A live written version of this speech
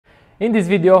In this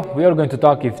video, we are going to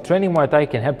talk if training Muay Thai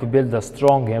can help you build a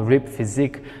strong and ripped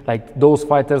physique like those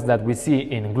fighters that we see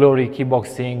in Glory,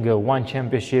 Kickboxing, One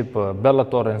Championship,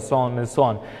 Bellator, and so on and so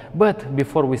on. But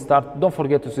before we start, don't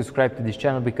forget to subscribe to this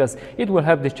channel because it will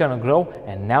help this channel grow.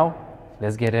 And now,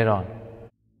 let's get it on.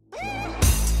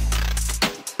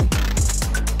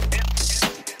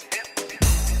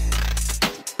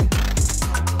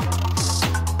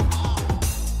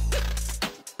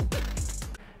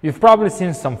 You've probably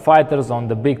seen some fighters on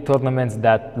the big tournaments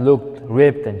that looked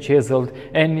ripped and chiseled,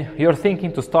 and you're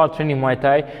thinking to start training Muay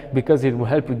Thai because it will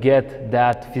help you get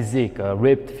that physique, a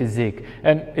ripped physique.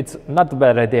 And it's not a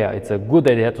bad idea, it's a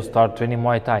good idea to start training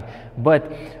Muay Thai.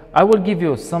 But I will give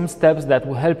you some steps that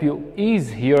will help you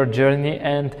ease your journey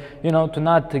and, to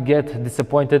not get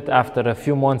disappointed after a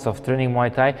few months of training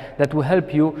Muay Thai, that will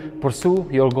help you pursue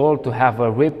your goal to have a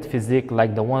ripped physique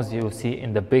like the ones you see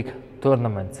in the big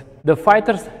tournaments. The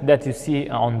fighters that you see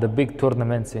on the big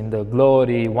tournaments in the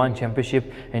Glory, One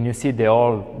Championship, and you see they're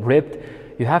all ripped,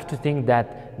 you have to think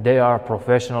that they are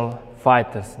professional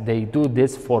fighters. They do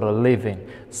this for a living.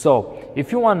 So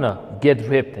if you want to get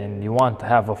ripped and you want to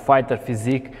have a fighter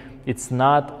physique, it's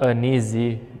not an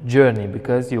easy journey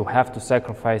because you have to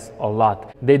sacrifice a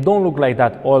lot. They don't look like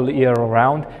that all year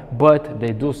around, but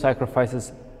they do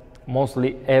sacrifices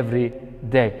mostly every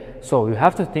day. So you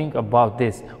have to think about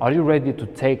this. Are you ready to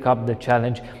take up the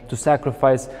challenge, to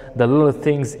sacrifice the little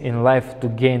things in life to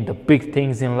gain the big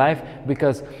things in life?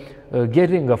 Because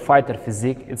getting a fighter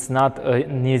physique, it's not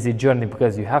an easy journey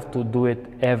because you have to do it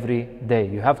every day.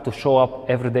 You have to show up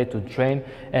every day to train.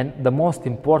 And the most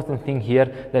important thing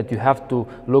here that you have to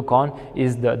look on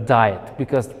is the diet,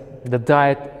 because the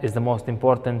diet is the most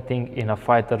important thing in a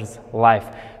fighter's life.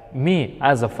 Me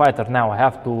as a fighter now, I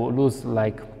have to lose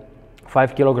like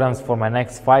 5 kilograms for my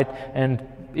next fight, and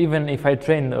even if I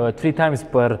train 3 times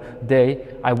per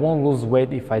day, I won't lose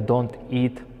weight if I don't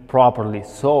eat properly.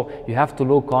 So you have to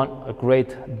look on a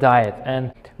great diet,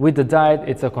 and with the diet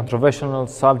it's a controversial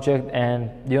subject, and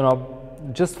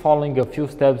just following a few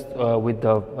steps with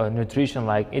the nutrition,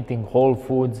 like eating whole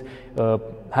foods,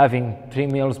 having 3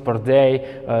 meals per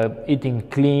day, eating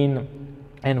clean,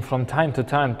 and from time to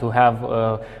time to have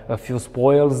a few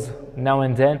spoils now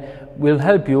and then will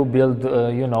help you build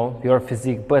your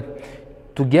physique. But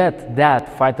to get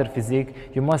that fighter physique,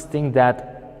 you must think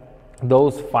that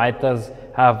those fighters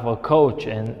have a coach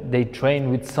and they train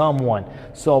with someone.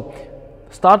 So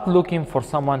start looking for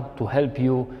someone to help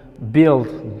you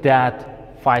build that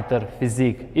fighter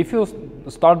physique. If you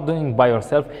start doing by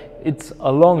yourself, it's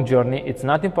a long journey. It's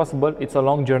not impossible, it's a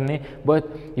long journey, but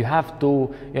you have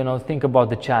to think about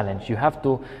the challenge. You have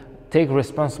to take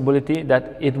responsibility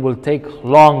that it will take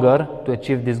longer to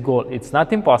achieve this goal. It's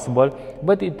not impossible,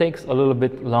 but it takes a little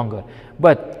bit longer.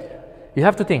 But you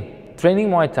have to think, training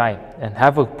Muay Thai and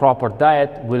have a proper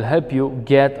diet will help you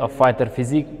get a fighter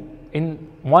physique. In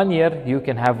 1 year, you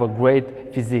can have a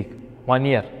great physique. 1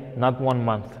 year, not 1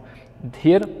 month.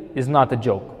 Here is not a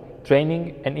joke.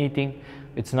 Training and eating,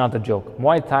 it's not a joke.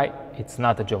 Muay Thai, it's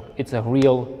not a joke. It's a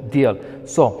real deal.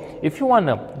 So if you want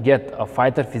to get a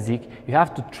fighter physique, you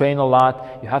have to train a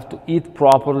lot, you have to eat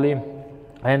properly,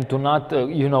 and to not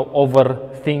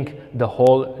overthink the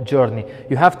whole journey.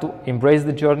 You have to embrace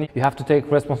the journey, you have to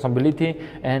take responsibility,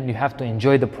 and you have to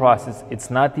enjoy the process.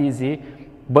 It's not easy,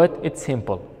 but it's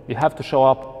simple. You have to show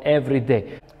up every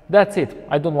day. That's it.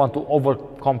 I don't want to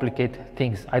overcomplicate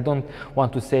things. I don't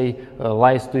want to say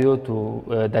lies to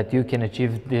you that you can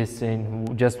achieve this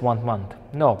in just 1 month.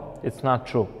 No, it's not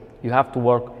true. You have to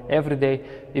work every day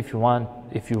if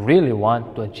you really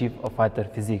want to achieve a fighter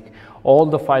physique. All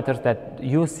the fighters that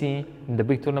you see in the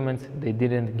big tournaments, they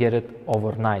didn't get it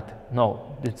overnight.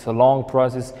 No, it's a long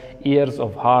process, years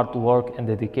of hard work and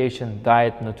dedication,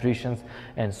 diet, nutrition,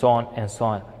 and so on and so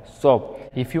on. So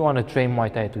if you want to train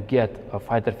Muay Thai to get a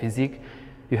fighter physique,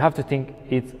 you have to think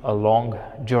it's a long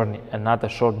journey and not a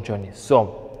short journey.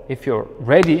 So if you're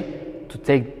ready to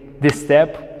take this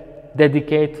step,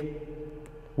 dedicate,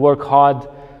 work hard,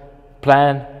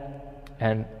 plan,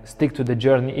 and stick to the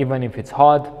journey even if it's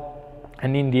hard,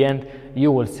 and in the end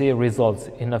you will see results.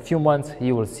 In a few months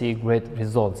you will see great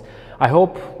results. I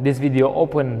hope this video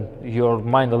opened your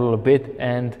mind a little bit,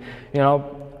 and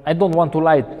I don't want to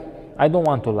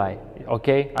lie.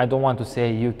 Okay, I don't want to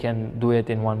say you can do it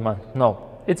in 1 month. No,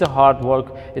 it's a hard work,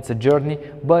 it's a journey,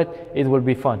 but it will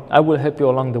be fun. I will help you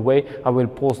along the way. I will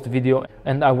post video,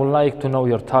 and I would like to know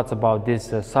your thoughts about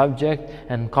this subject,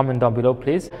 and comment down below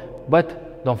please.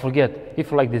 But don't forget,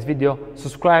 if you like this video,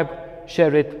 subscribe,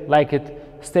 share it, like it.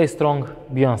 Stay strong,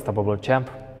 be unstoppable, champ.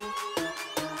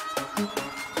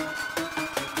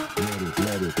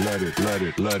 Let it. let it, let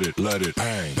it, let it, let it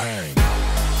bang, bang.